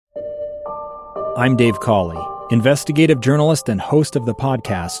I'm Dave Cawley, investigative journalist and host of the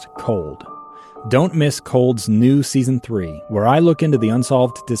podcast Cold. Don't miss Cold's new Season 3, where I look into the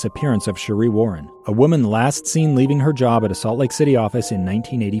unsolved disappearance of Sheree Warren, a woman last seen leaving her job at a Salt Lake City office in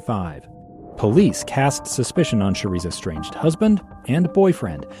 1985. Police cast suspicion on Sheree's estranged husband and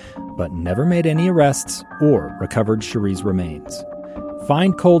boyfriend, but never made any arrests or recovered Sheree's remains.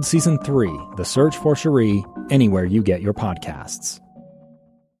 Find Cold Season 3, The Search for Sheree, anywhere you get your podcasts.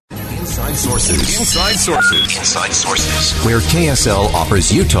 Inside Sources. Inside Sources. Inside Sources. Where KSL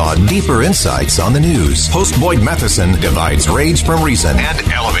offers Utah deeper insights on the news. Host Boyd Matheson divides rage from reason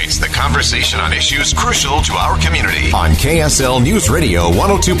and elevates the conversation on issues crucial to our community. On KSL News Radio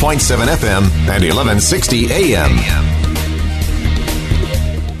 102.7 FM and 1160 AM.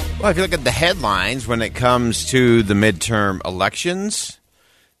 Well, if you look at the headlines when it comes to the midterm elections,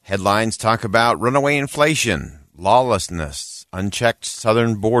 headlines talk about runaway inflation, lawlessness, unchecked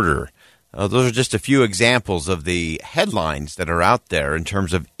southern border. Those are just a few examples of the headlines that are out there in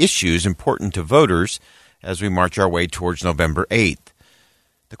terms of issues important to voters as we march our way towards November 8th.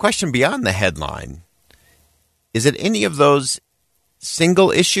 The question beyond the headline, is it any of those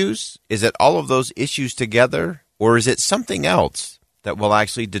single issues? Is it all of those issues together? Or is it something else that will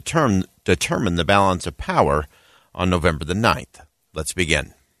actually determine the balance of power on November the 9th? Let's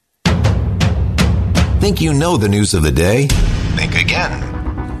begin. Think you know the news of the day? Think again.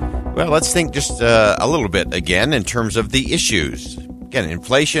 Well, let's think just a little bit again in terms of the issues. Again,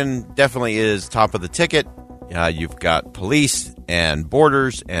 inflation definitely is top of the ticket. You've got police and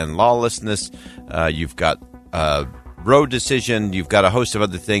borders and lawlessness. You've got road decision. You've got a host of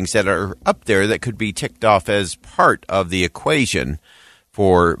other things that are up there that could be ticked off as part of the equation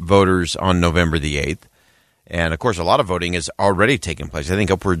for voters on November the 8th. And, of course, a lot of voting has already taken place. I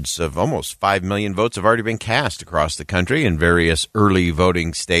think upwards of almost 5 million votes have already been cast across the country in various early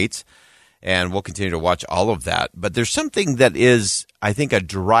voting states. And we'll continue to watch all of that. But there's something that is, I think, a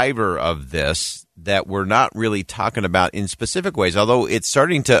driver of this that we're not really talking about in specific ways, although it's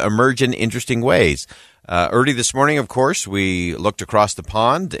starting to emerge in interesting ways. Early this morning, of course, we looked across the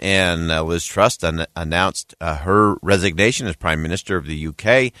pond and Liz Truss announced her resignation as Prime Minister of the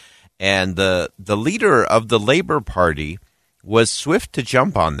UK. And the leader of the Labour Party was swift to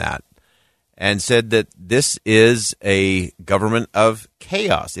jump on that and said that this is a government of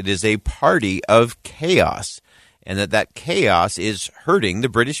chaos. It is a party of chaos, and that chaos is hurting the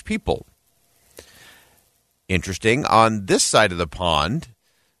British people. Interesting, on this side of the pond,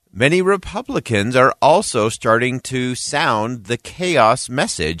 many Republicans are also starting to sound the chaos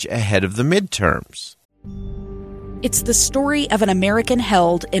message ahead of the midterms. It's the story of an American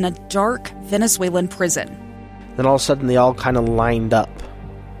held in a dark Venezuelan prison. Then all of a sudden they all kind of lined up.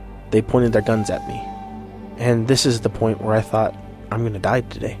 They pointed their guns at me. And this is the point where I thought, I'm going to die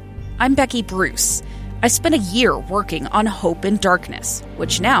today. I'm Becky Bruce. I spent a year working on Hope in Darkness,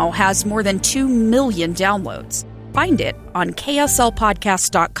 which now has more than 2 million downloads. Find it on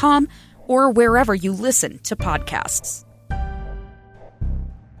kslpodcast.com or wherever you listen to podcasts.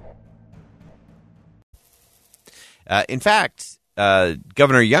 In fact,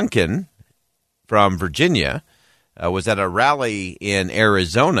 Governor Youngkin from Virginia was at a rally in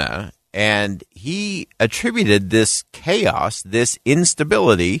Arizona, and he attributed this chaos, this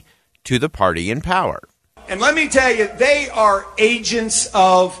instability, to the party in power. And let me tell you, they are agents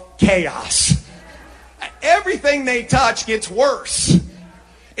of chaos. Everything they touch gets worse.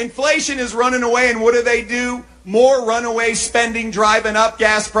 Inflation is running away, and what do? More runaway spending, driving up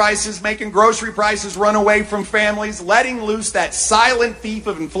gas prices, making grocery prices run away from families, letting loose that silent thief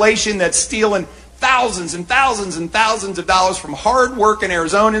of inflation that's stealing thousands and thousands and thousands of dollars from hard-working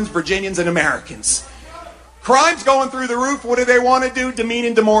Arizonans, Virginians, and Americans. Crime's going through the roof. What do they want to do? Demean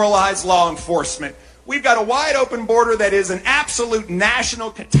and demoralize law enforcement. We've got a wide-open border that is an absolute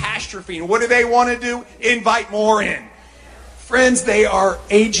national catastrophe. And what do they want to do? Invite more in. Friends, they are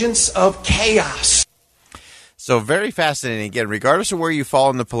agents of chaos. So very fascinating. Again, regardless of where you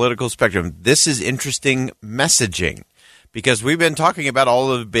fall in the political spectrum, this is interesting messaging because we've been talking about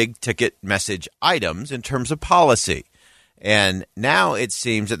all of the big ticket message items in terms of policy. And now it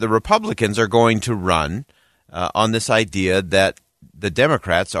seems that the Republicans are going to run on this idea that the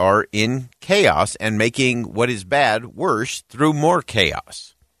Democrats are in chaos and making what is bad worse through more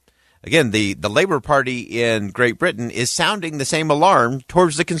chaos. Again, the Labour Party in Great Britain is sounding the same alarm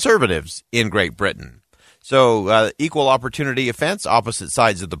towards the Conservatives in Great Britain. So equal opportunity offense, opposite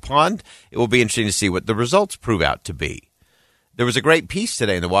sides of the pond. It will be interesting to see what the results prove out to be. There was a great piece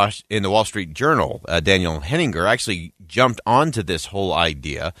today in the Wall Street Journal. Daniel Henninger actually jumped onto this whole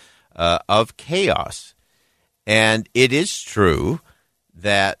idea of chaos. And it is true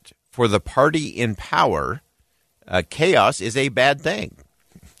that for the party in power, chaos is a bad thing.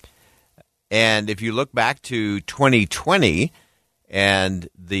 And if you look back to 2020 and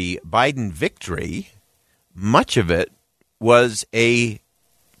the Biden victory, much of it was a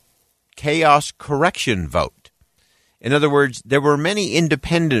chaos correction vote. In other words, there were many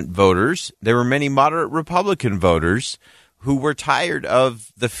independent voters, there were many moderate Republican voters who were tired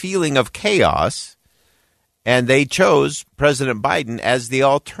of the feeling of chaos, and they chose President Biden as the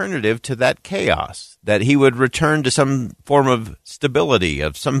alternative to that chaos, that he would return to some form of stability,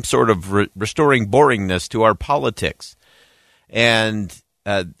 of some sort of restoring boringness to our politics. And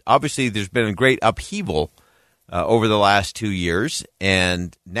obviously there's been a great upheaval over the last 2 years,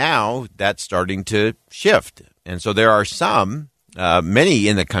 and now that's starting to shift. And so there are some, many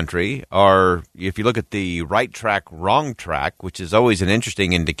in the country are, if you look at the right track, wrong track, which is always an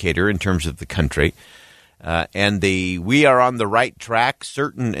interesting indicator in terms of the country, and the we are on the right track,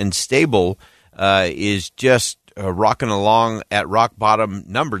 certain and stable, is just rocking along at rock bottom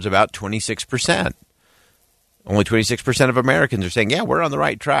numbers, about 26%. Only 26% of Americans are saying, yeah, we're on the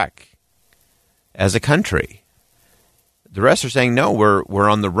right track as a country. The rest are saying, no, we're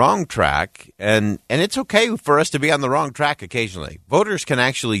on the wrong track, and it's okay for us to be on the wrong track occasionally. Voters can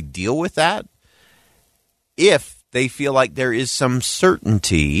actually deal with that if they feel like there is some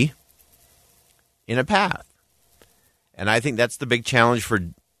certainty in a path. And I think that's the big challenge for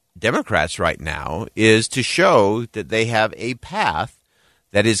Democrats right now, is to show that they have a path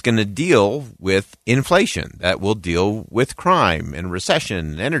that is going to deal with inflation, that will deal with crime and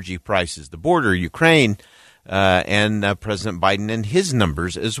recession, energy prices, the border, Ukraine, and President Biden and his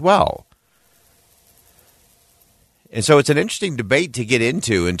numbers as well. And so it's an interesting debate to get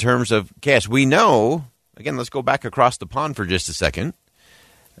into in terms of chaos. We know, again, let's go back across the pond for just a second.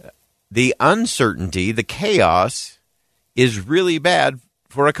 The uncertainty, the chaos is really bad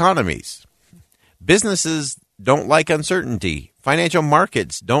for economies. Businesses don't like uncertainty. Financial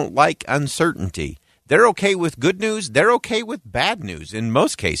markets don't like uncertainty. They're okay with good news. They're okay with bad news in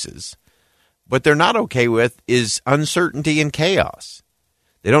most cases. What they're not okay with is uncertainty and chaos.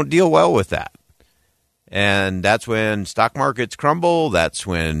 They don't deal well with that. And that's when stock markets crumble. That's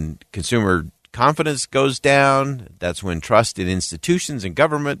when consumer confidence goes down. That's when trust in institutions and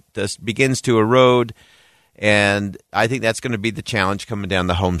government begins to erode. And I think that's going to be the challenge coming down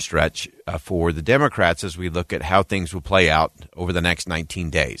the home stretch for the Democrats as we look at how things will play out over the next 19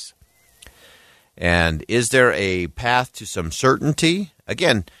 days. And is there a path to some certainty?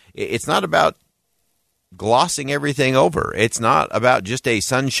 Again, it's not about glossing everything over. It's not about just a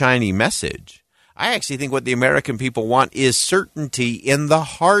sunshiny message. I actually think what the American people want is certainty in the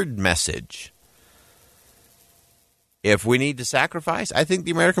hard message. If we need to sacrifice, I think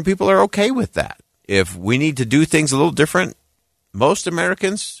the American people are okay with that. If we need to do things a little different, most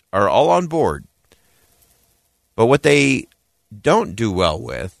Americans are all on board. But what they don't do well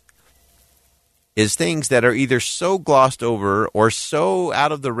with is things that are either so glossed over or so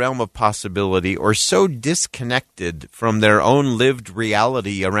out of the realm of possibility or so disconnected from their own lived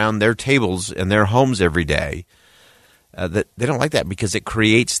reality around their tables and their homes every day that they don't like that, because it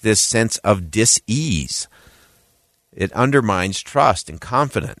creates this sense of dis-ease. It undermines trust and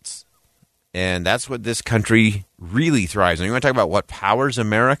confidence. And that's what this country really thrives on. You want to talk about what powers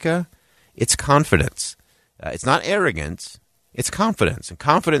America? It's confidence. It's not arrogance. It's confidence. And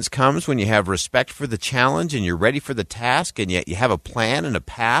confidence comes when you have respect for the challenge and you're ready for the task, and yet you have a plan and a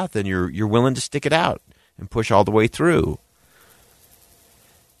path, and you're willing to stick it out and push all the way through.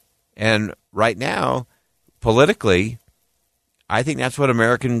 And right now, politically, I think that's what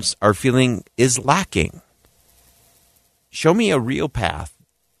Americans are feeling is lacking. Show me a real path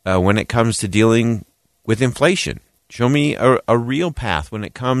when it comes to dealing with inflation. Show me a real path when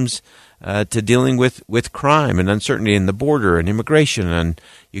it comes to dealing with crime and uncertainty in the border and immigration, and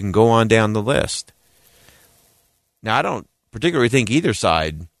you can go on down the list. Now, I don't particularly think either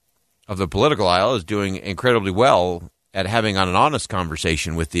side of the political aisle is doing incredibly well at having an honest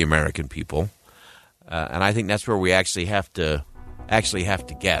conversation with the American people, and I think that's where we actually have to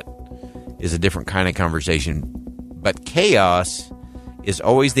get, is a different kind of conversation. But chaos is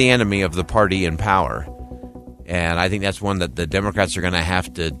always the enemy of the party in power. And I think that's one that the Democrats are going to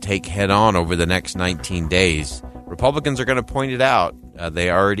have to take head on over the next 19 days. Republicans are going to point it out.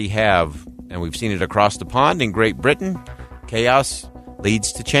 They already have, and we've seen it across the pond in Great Britain. Chaos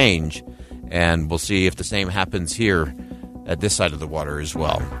leads to change, and we'll see if the same happens here at this side of the water as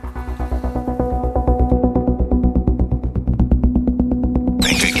well.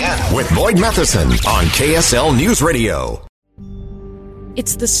 Think Again with Boyd Matheson on KSL News Radio.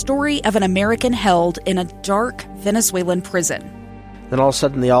 It's the story of an American held in a dark Venezuelan prison. Then all of a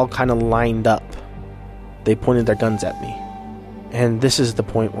sudden, they all kind of lined up. They pointed their guns at me. And this is the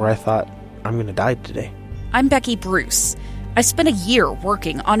point where I thought, I'm going to die today. I'm Becky Bruce. I spent a year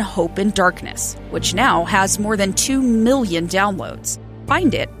working on Hope in Darkness, which now has more than 2 million downloads.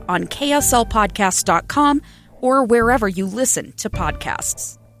 Find it on kslpodcast.com or wherever you listen to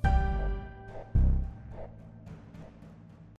podcasts.